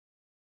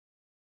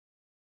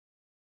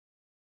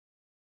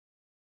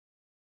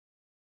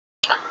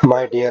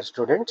My dear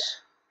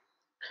students,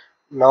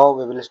 now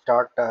we will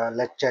start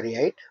lecture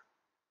 8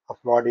 of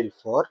module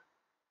 4.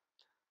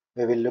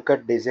 We will look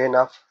at design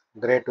of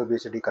gray to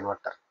BCD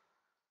converter.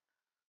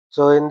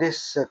 So in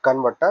this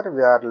converter,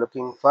 we are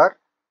looking for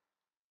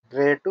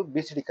gray to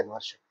BCD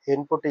conversion.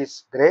 Input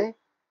is gray,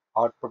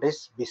 output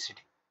is BCD.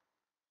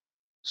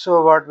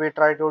 So what we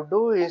try to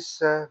do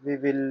is we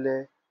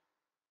will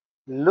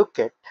look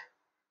at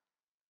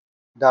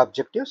the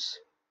objectives,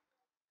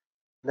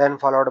 then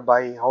followed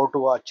by how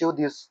to achieve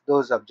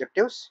those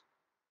objectives.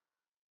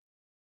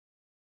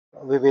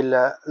 We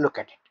will look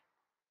at it.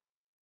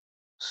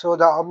 So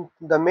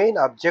the main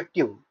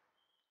objective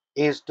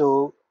is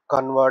to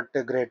convert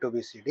gray to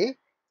BCD.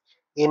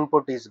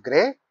 Input is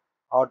gray,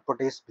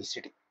 output is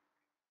BCD.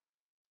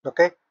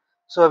 Okay,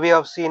 so we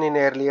have seen in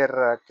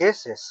earlier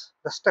cases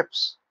the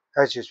steps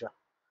as usual.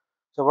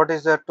 So what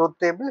is the truth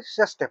table? It's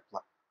just step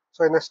 1.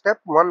 So in the step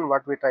 1,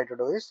 what we try to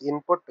do is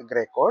input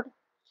gray code.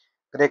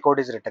 Gray code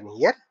is written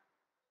here.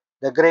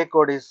 The gray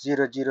code is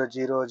 0000001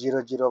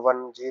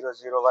 0011 0010,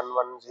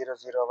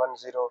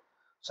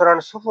 so on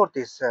and so forth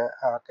is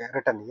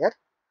written here.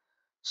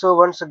 So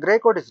once gray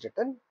code is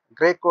written,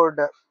 gray code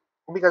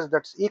because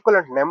that's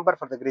equivalent number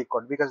for the Greek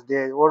code, because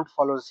they won't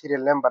follow the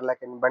serial number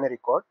like in binary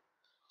code.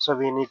 So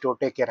we need to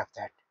take care of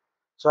that.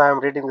 So I am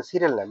reading the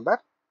serial number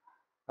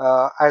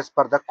as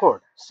per the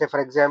code. Say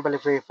for example,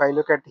 if I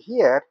look at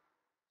here,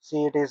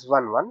 see it is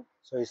 11,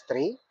 so is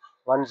 3,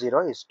 10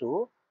 is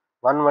 2,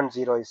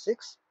 110 is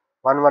 6,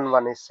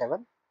 111 is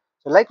 7.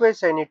 So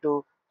likewise I need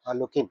to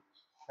look in.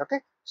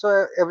 Okay,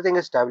 so everything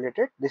is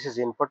tabulated. This is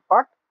input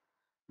part.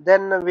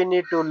 Then we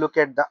need to look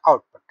at the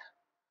output.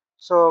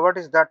 So what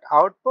is that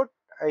output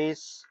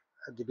is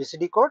the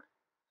BCD code.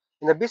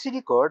 In the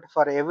BCD code,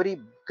 for every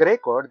gray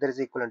code, there is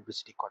equivalent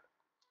BCD code.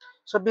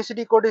 So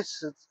BCD code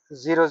is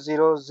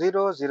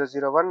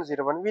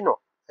 000000101. We know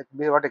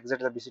what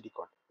exactly the BCD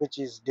code, which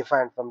is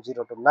defined from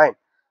 0 to 9.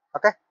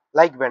 Okay,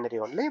 like binary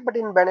only, but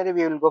in binary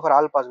we will go for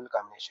all possible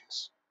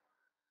combinations.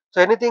 So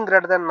anything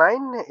greater than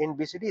 9 in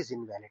BCD is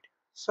invalid.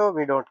 So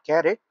we don't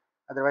care it.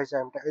 Otherwise,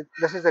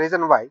 this is the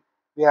reason why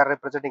we are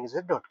representing is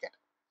don't care.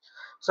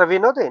 So we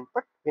know the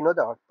input, we know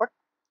the output.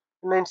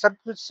 In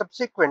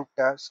subsequent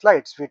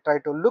slides, we try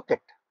to look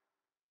at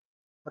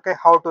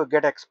how to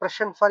get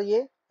expression for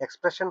A,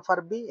 expression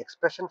for B,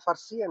 expression for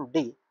C and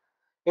D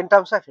in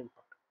terms of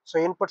input. So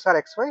inputs are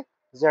X, Y,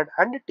 Z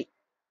and T.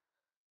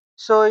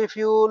 So if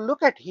you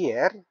look at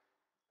here,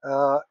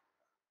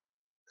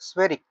 it's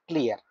very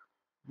clear.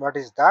 What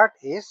is that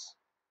is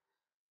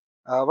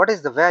what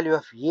is the value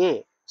of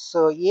A?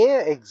 So A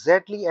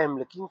exactly I am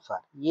looking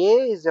for.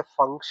 A is a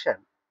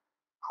function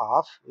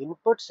of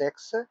inputs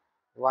X,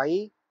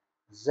 Y,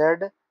 Z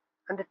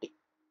and T.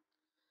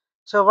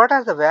 So what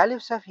are the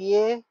values of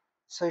A?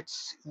 So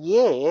it's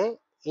A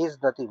is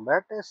nothing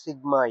but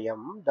sigma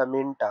m, the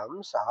min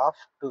terms of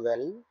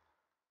 12,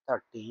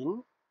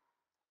 13.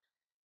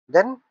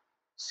 Then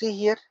see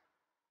here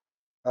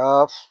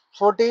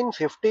 14,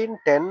 15,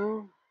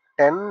 10,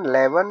 10,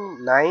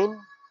 11, 9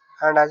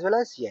 and as well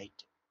as 8.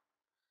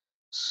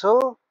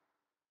 So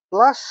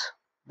plus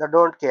the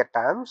don't care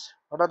terms.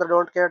 What are the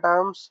don't care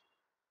terms?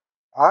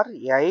 Are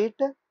 8,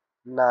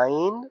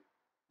 9,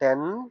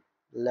 10,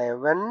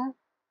 11,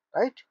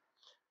 right?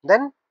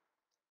 Then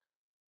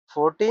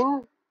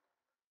 14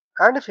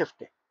 and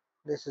 15.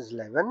 This is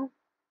 11,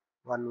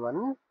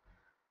 1,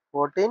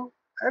 14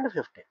 and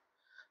 15.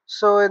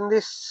 So in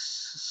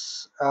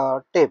this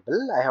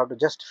table, I have to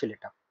just fill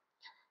it up.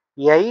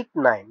 8,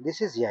 9.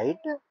 This is 8,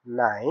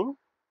 9,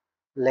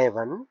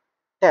 11,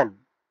 10.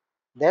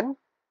 Then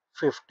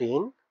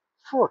 15,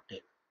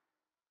 14.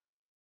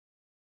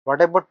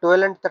 What about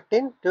 12 and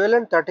 13? 12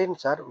 and 13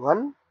 are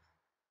 1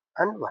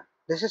 and 1.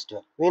 This is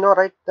 12. We know,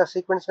 right, the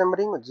sequence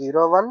numbering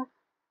 0, 1,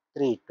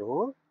 3,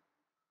 2,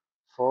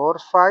 4,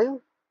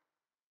 5,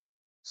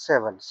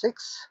 7,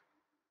 6,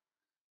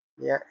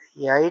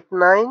 8,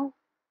 9,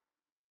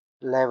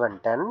 11,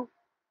 10,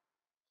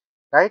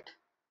 right?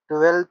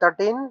 12,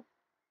 13,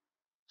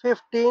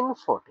 15,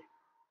 14.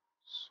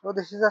 So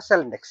this is the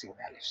cell indexing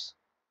values,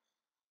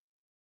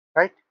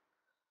 right?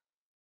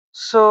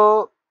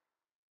 So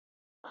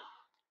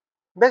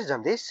based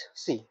on this,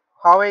 see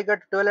how I got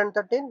 12 and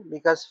 13,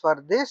 because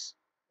for this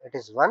it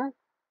is 1,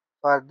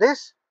 for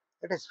this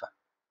it is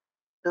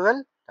 1,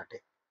 12,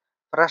 13.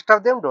 For rest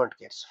of them don't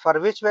care. For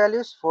which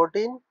values?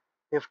 14,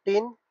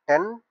 15,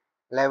 10,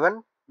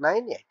 11,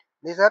 9, 8.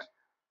 These are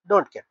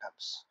don't care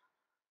terms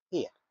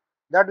here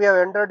that we have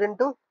entered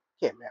into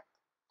K-map.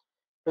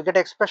 To get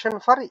expression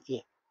for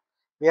A,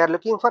 we are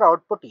looking for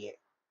output A.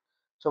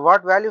 So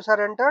what values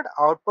are entered?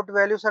 Output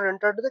values are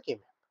entered to the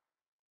K-map,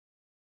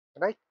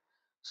 right?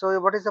 So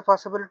what is the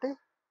possibility?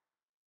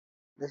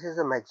 This is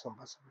the maximum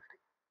possibility.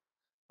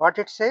 What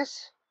it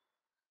says?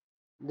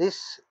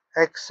 This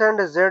X and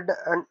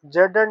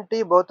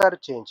T both are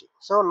changing.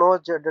 So no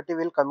Z and T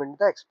will come into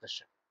the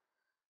expression.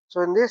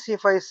 So in this,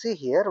 if I see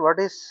here, what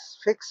is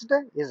fixed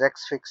is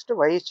X fixed,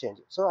 Y is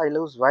changing. So I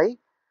lose Y.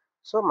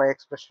 So my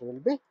expression will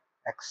be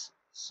X.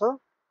 So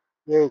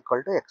A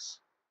equal to X.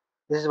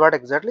 This is what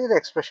exactly the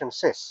expression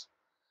says.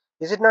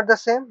 Is it not the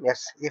same?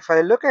 Yes. If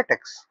I look at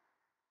x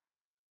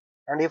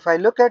and if I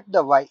look at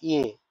the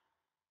y,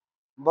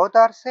 both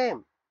are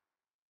same,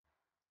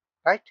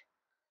 right?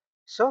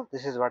 So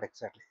this is what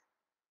exactly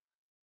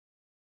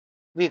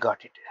we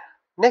got it.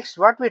 Next,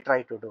 what we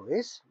try to do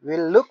is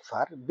we'll look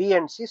for B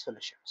and C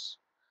solutions.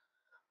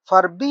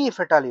 For B, if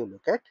at all you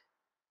look at,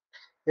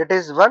 it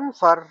is 1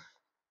 for,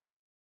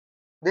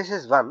 this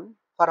is 1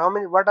 for how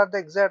many, what are the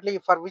exactly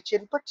for which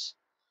inputs?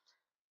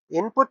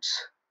 Inputs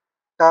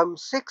term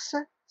 6,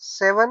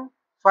 7,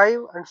 5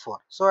 and 4.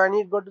 So I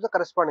need to go to the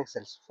corresponding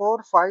cells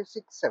 4, 5,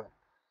 6, 7.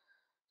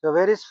 So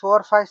where is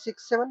 4, 5,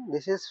 6, 7?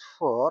 This is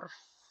 4,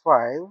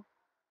 5,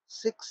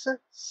 6,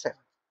 7.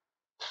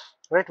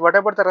 Right? What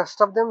about the rest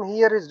of them?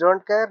 Here is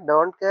don't care,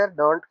 don't care,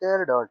 don't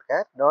care, don't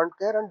care, don't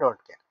care and don't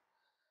care.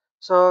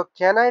 So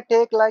can I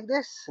take like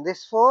this?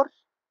 This 4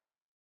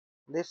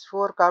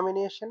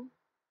 combination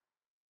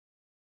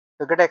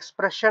to get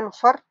expression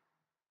for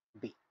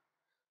B.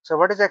 So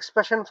what is the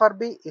expression for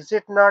B? Is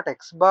it not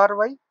x bar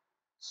y?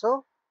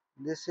 So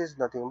this is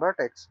nothing but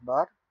x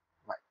bar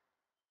y.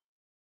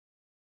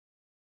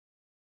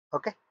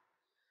 Okay.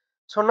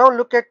 So now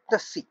look at the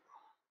C.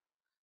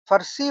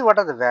 For C, what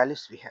are the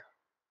values we have?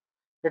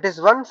 It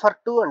is 1 for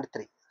 2 and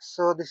 3.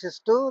 So this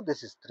is 2,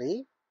 this is 3.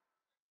 You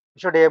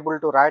should be able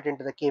to write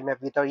into the key map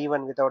without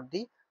even without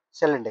the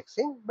cell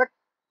indexing. But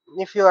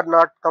if you are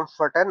not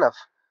comfort enough,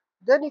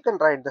 then you can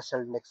write the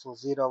cell indexing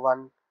 0,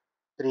 1,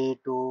 3,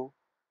 2,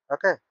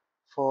 okay,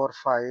 4,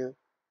 5,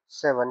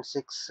 7,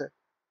 6,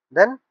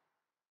 then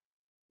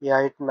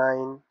 8,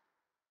 9,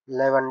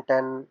 11,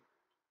 10,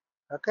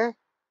 okay,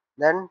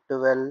 then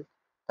 12,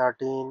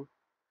 13,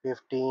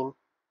 15,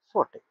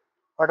 14.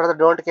 What are the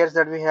don't cares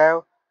that we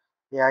have?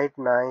 8,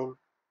 9,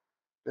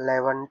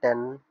 11,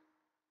 10,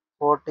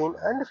 14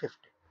 and 15.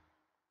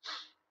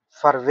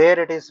 For where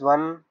it is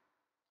 1,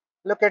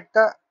 look at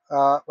the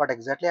what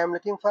exactly I am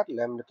looking for.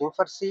 I am looking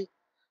for C.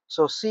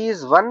 So C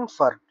is 1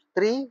 for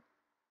 3,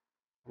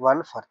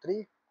 1 for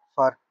 3.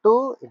 For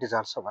 2 it is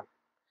also 1.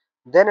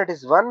 Then it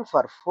is 1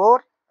 for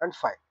 4 and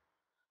 5.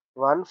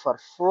 1 for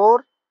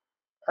 4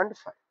 and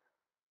 5.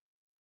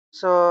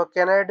 So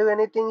can I do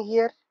anything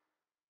here?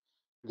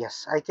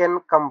 Yes, I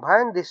can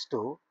combine these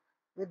two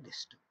with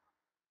these two,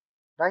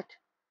 right?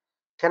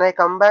 Can I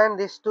combine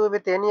these two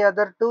with any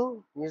other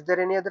two? Is there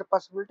any other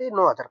possibility?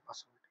 No other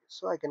possibility.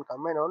 So I can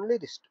combine only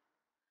these two.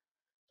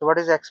 So what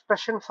is the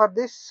expression for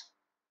this?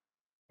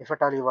 If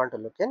at all you want to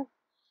look in,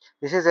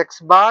 this is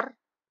x bar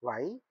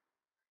y.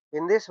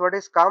 In this, what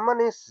is common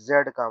is z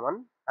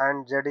common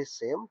and z is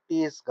same.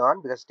 T is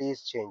gone because t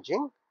is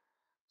changing.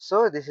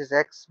 So this is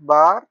x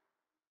bar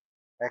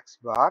y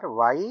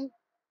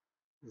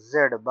z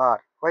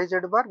bar. Why z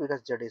bar?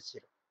 Because z is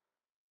 0.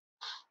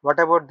 What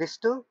about this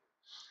two?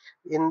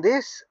 In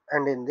this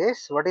and in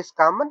this, what is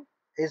common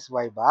is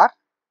y bar.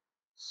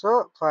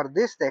 So for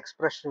this, the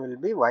expression will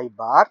be y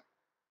bar,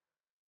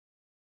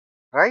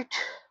 right?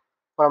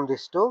 From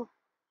this two,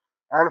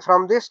 and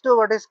from this two,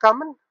 what is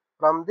common?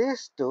 From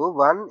these two,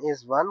 one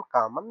is one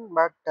common,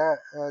 but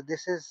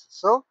this is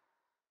so.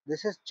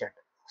 This is z.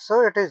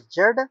 So it is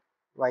z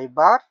y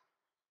bar,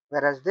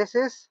 whereas this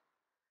is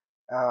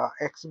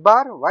x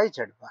bar y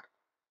z bar.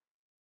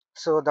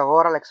 So the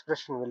overall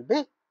expression will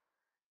be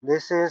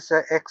this is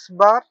x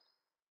bar.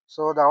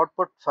 So the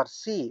output for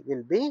C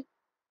will be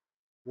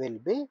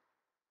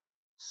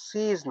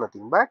C is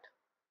nothing but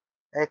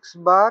x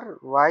bar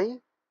y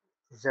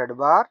z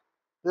bar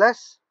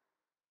plus,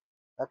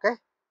 okay,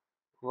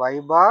 y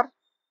bar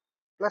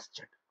plus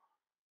z.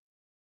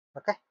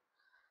 Okay.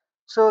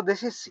 So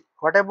this is C.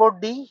 What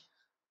about D?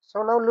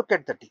 So now look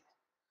at the D.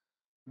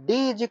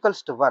 D is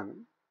equals to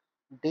 1.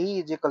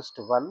 D is equals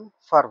to 1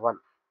 for 1.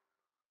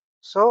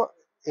 So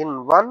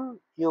in 1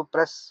 you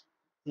press,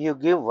 you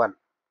give 1.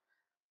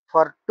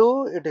 For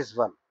 2 it is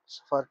 1.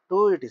 So for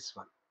 2 it is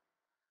 1.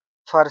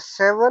 For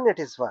 7 it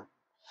is 1.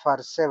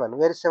 For 7,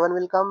 where 7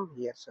 will come?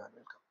 Here 7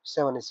 will come.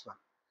 7 is 1.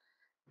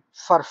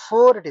 For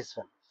 4 it is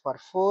 1. For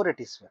 4 it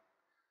is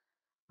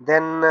 1.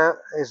 Then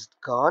is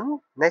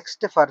gone.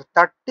 Next for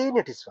 13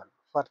 it is 1.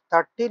 For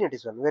 13 it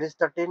is 1. Where is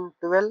 13?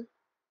 12.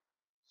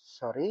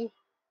 Sorry.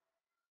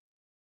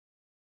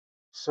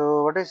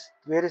 So what is,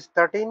 where is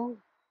 13?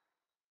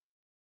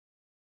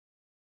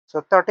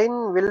 So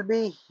 13 will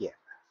be here.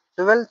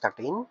 12,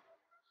 13.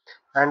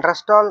 And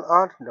rest all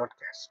are don't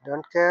care.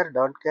 Don't care,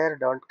 don't care,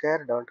 don't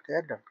care, don't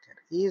care, don't care.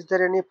 Is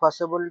there any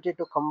possibility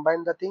to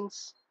combine the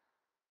things?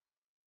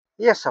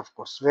 Yes, of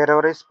course.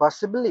 Wherever is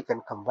possible, you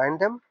can combine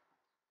them.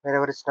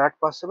 Wherever it's not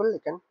possible, you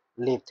can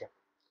leave them.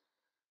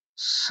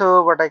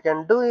 So what I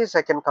can do is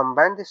I can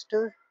combine these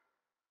two.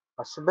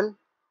 Possible.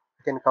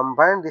 I can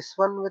combine this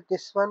one with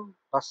this one.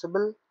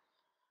 Possible.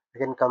 I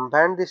can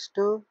combine these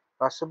two.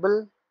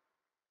 Possible.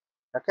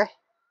 Okay.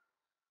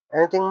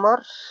 Anything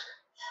more?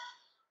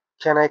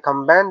 Can I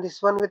combine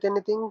this one with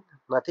anything?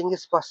 Nothing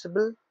is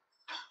possible.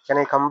 Can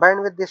I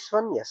combine with this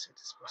one? Yes, it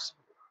is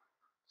possible.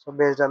 So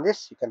based on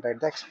this, you can write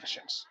the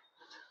expressions.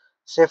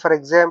 Say for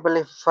example,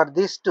 if for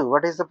these two,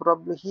 what is the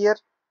problem here?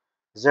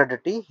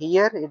 zt,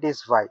 here it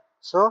is y.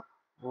 So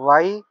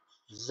y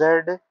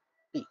z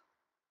t,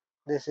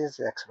 this is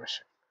the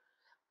expression.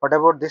 What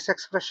about this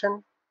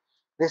expression?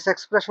 This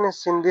expression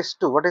is in this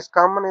 2. What is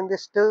common in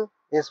this 2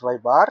 is y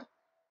bar.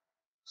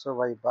 So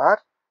y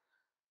bar,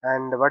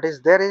 and what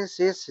is there is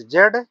z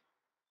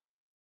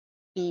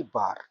t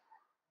bar,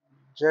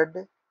 z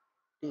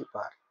t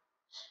bar.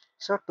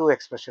 So 2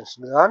 expressions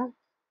gone.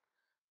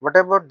 What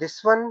about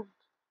this one?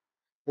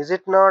 Is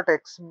it not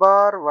x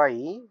bar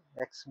y,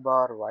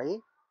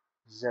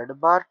 z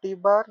bar t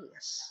bar?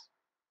 Yes,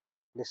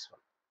 this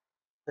one,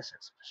 this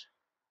expression.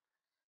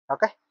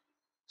 Okay,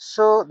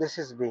 so this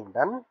is being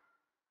done.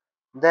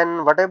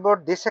 Then what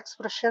about this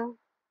expression?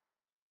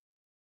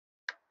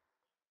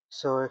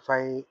 So if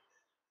I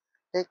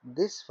take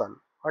this one,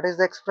 what is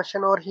the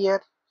expression over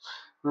here?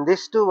 In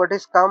these two, what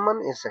is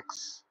common is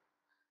x,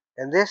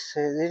 and this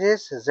it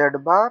is z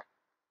bar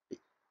t.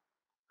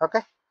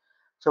 Okay,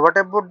 so what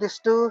about these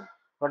two?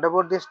 What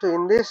about these two?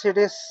 In this it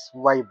is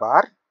y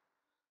bar.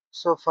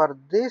 So for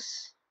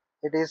this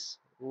it is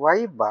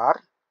y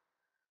bar.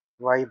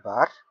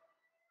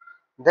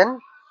 Then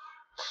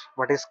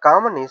what is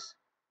common is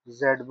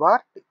z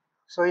bar t.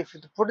 So if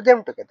you put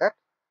them together,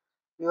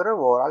 your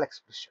overall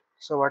expression.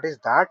 So what is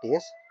that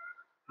is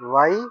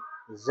y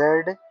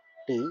z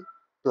t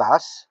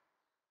plus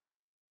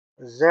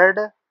z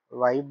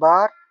y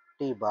bar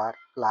t bar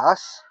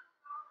plus,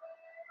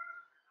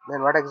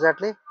 then what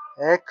exactly,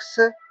 x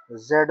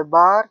z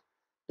bar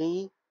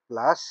t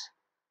plus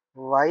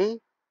y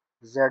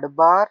z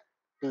bar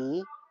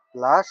t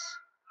plus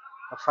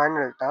a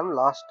final term,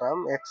 last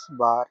term, x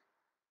bar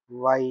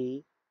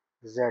y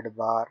z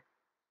bar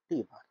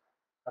t bar.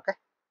 Okay,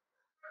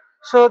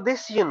 so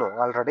this you know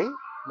already,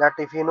 that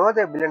if you know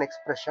the Boolean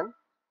expression,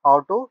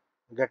 how to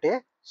get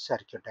a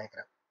circuit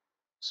diagram.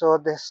 So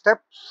the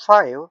step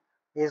 5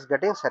 is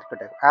getting circuit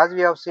diagram, as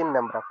we have seen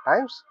number of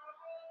times.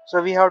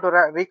 So we have to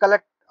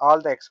recollect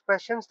all the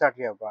expressions that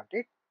we have got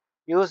it,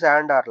 use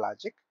AND or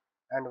logic,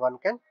 and one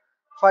can,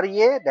 for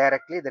A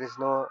directly there is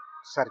no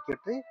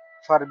circuitry,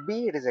 for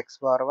B it is x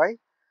bar y,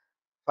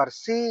 for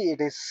C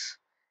it is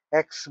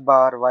x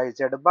bar y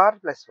z bar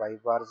plus y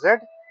bar z,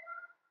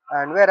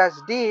 and whereas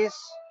D is,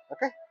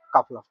 okay,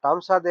 couple of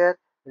terms are there,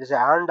 it is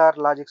AND or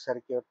logic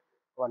circuit,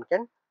 one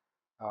can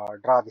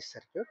draw this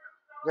circuit.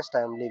 Just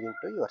I am leaving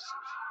to yourself.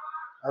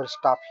 I will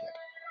stop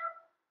here.